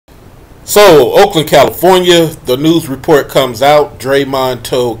So, Oakland, California, the news report comes out. Draymond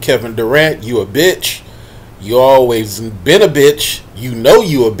told Kevin Durant, "You a bitch. You always been a bitch. You know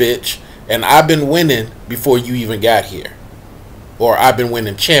you a bitch. And I've been winning before you even got here. Or I've been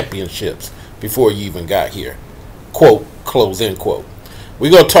winning championships before you even got here." Quote, close end quote.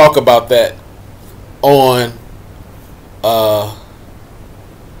 We're going to talk about that on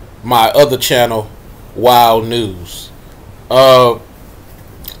my other channel, Wild News.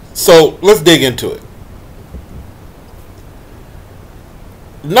 So let's dig into it.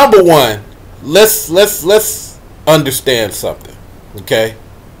 Number one, let's understand something, okay?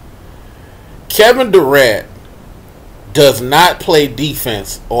 Kevin Durant does not play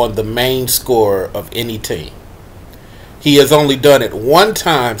defense on the main scorer of any team. He has only done it one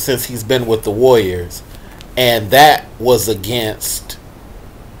time since he's been with the Warriors, and that was against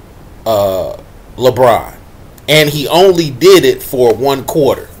LeBron. And he only did it for one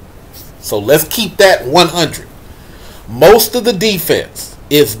quarter. So let's keep that 100. Most of the defense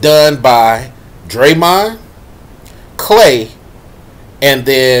is done by Draymond, Clay, and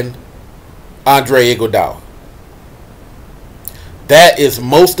then Andre Iguodala. That is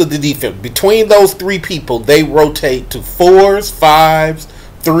most of the defense. Between those three people, they rotate to 4s, 5s,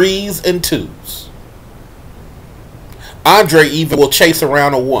 3s, and 2s. Andre even will chase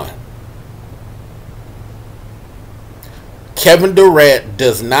around a 1. Kevin Durant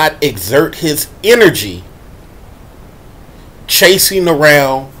does not exert his energy chasing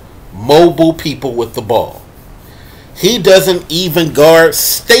around mobile people with the ball. He doesn't even guard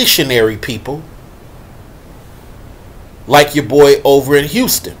stationary people like your boy over in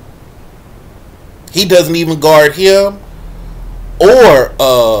Houston. He doesn't even guard him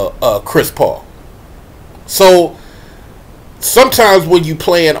or Chris Paul. So sometimes when you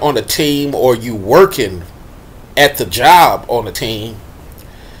playing on a team or you working at the job on a team,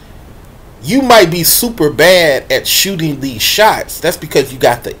 you might be super bad at shooting these shots. That's because you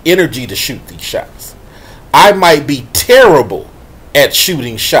got the energy to shoot these shots. I might be terrible at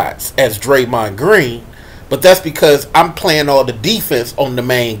shooting shots as Draymond Green, but that's because I'm playing all the defense on the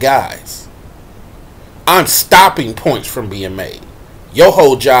main guys. I'm stopping points from being made. Your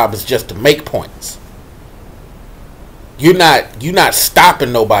whole job is just to make points. You're not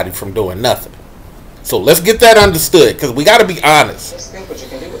stopping nobody from doing nothing. So let's get that understood, because we got to be honest.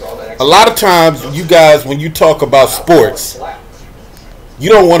 A lot of times, you guys, when you talk about sports, you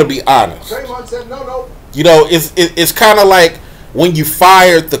don't want to be honest. You know, it's kind of like when you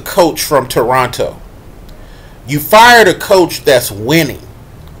fired the coach from Toronto. You fired a coach that's winning,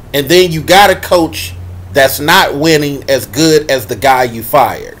 and then you got a coach that's not winning as good as the guy you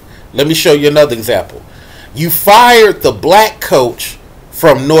fired. Let me show you another example. You fired the black coach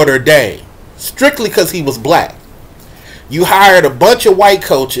from Notre Dame strictly because he was black. You hired a bunch of white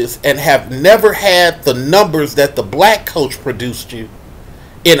coaches and have never had the numbers that the black coach produced you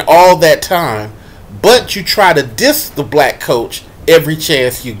in all that time, but you try to diss the black coach every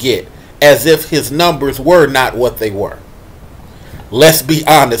chance you get, as if his numbers were not what they were. Let's be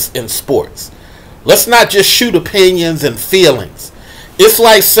honest in sports. Let's not just shoot opinions and feelings. It's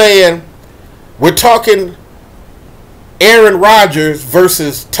like saying we're talking Aaron Rodgers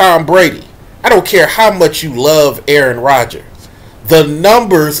versus Tom Brady. I don't care how much you love Aaron Rodgers. The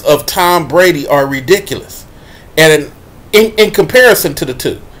numbers of Tom Brady are ridiculous, and in comparison to the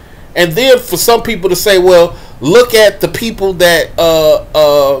two. And then for some people to say, well, look at the people that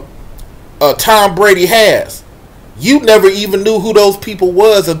Tom Brady has. You never even knew who those people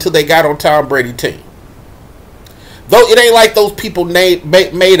was until they got on Tom Brady's team. Though it ain't like those people made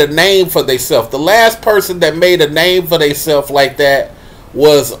a name for themselves. The last person that made a name for themselves like that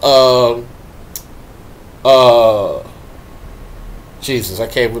was Jesus, I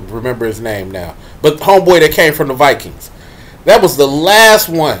can't remember his name now. But homeboy that came from the Vikings. That was the last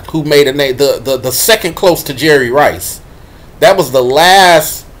one who made a name. The second close to Jerry Rice. That was the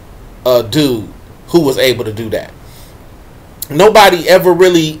last dude who was able to do that. Nobody ever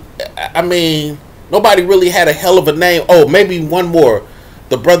really, nobody really had a hell of a name. Oh, maybe one more.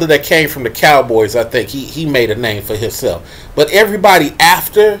 The brother that came from the Cowboys, I think he made a name for himself. But everybody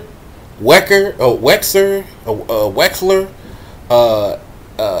after Wexler,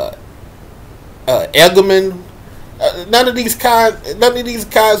 Edelman, none of these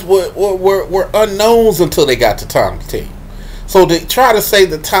guys were unknowns until they got to Tom's team. So to try to say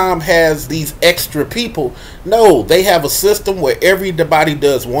that Tom has these extra people, no, they have a system where everybody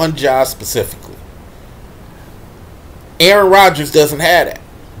does one job specifically. Aaron Rodgers doesn't have that.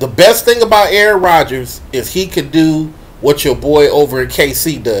 The best thing about Aaron Rodgers is he can do what your boy over in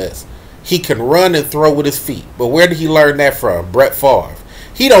KC does. He can run and throw with his feet. But where did he learn that from? Brett Favre.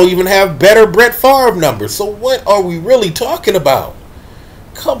 He don't even have better Brett Favre numbers. So what are we really talking about?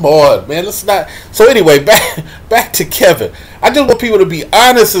 Come on, man. Let's not. So anyway, back to Kevin. I just want people to be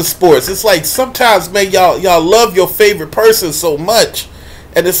honest in sports. It's like sometimes, man, y'all love your favorite person so much,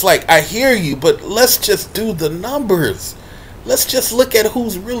 and it's like I hear you, but let's just do the numbers. Let's just look at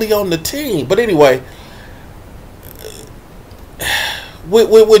who's really on the team. But anyway,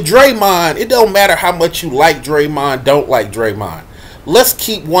 with Draymond, it don't matter how much you like Draymond, don't like Draymond. Let's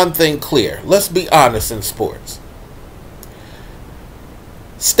keep one thing clear. Let's be honest in sports.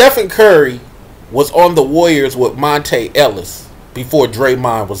 Stephen Curry was on the Warriors with Monte Ellis before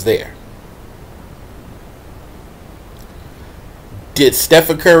Draymond was there. Did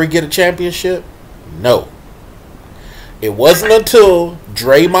Stephen Curry get a championship? No. It wasn't until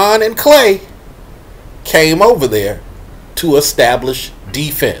Draymond and Clay came over there to establish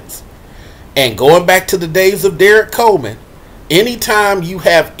defense. And going back to the days of Derek Coleman, anytime you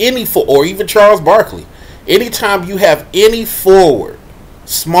have any, or even Charles Barkley, anytime you have any forward,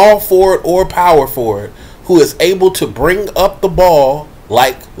 small forward or power forward, who is able to bring up the ball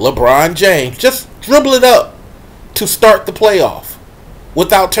like LeBron James, just dribble it up to start the playoff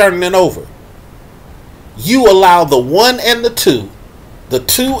without turning it over. You allow the 1 and the 2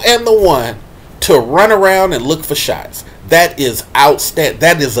 and the 1 to run around and look for shots. That is outstanding.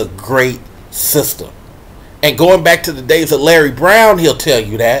 That is a great system. And going back to the days of Larry Brown, he'll tell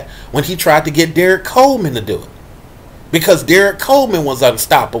you that when he tried to get Derek Coleman to do it. Because Derek Coleman was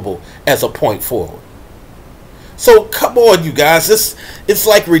unstoppable as a point forward. So come on, you guys. It's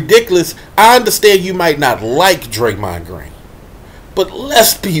like ridiculous. I understand you might not like Draymond Green, but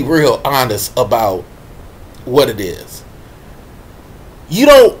let's be real honest about what it is. You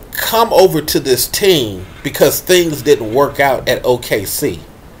don't come over to this team because things didn't work out at OKC,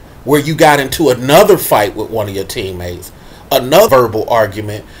 where you got into another fight with one of your teammates, another verbal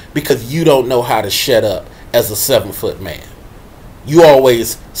argument because you don't know how to shut up as a 7-foot man. You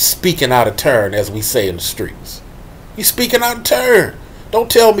always speaking out of turn, as we say in the streets. You speaking out of turn. Don't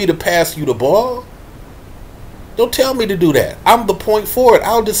tell me to pass you the ball. Don't tell me to do that. I'm the point forward.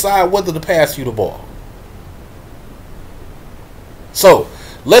 I'll decide whether to pass you the ball. So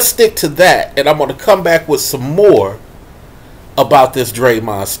let's stick to that, and I'm going to come back with some more about this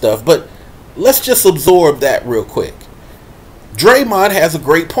Draymond stuff. But let's just absorb that real quick. Draymond has a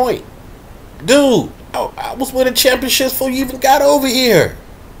great point. Dude, I was winning championships before you even got over here.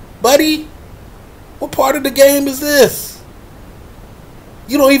 Buddy, what part of the game is this?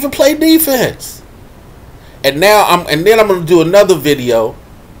 You don't even play defense. And then I'm going to do another video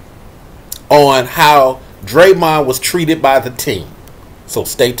on how Draymond was treated by the team. So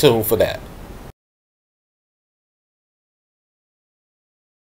stay tuned for that.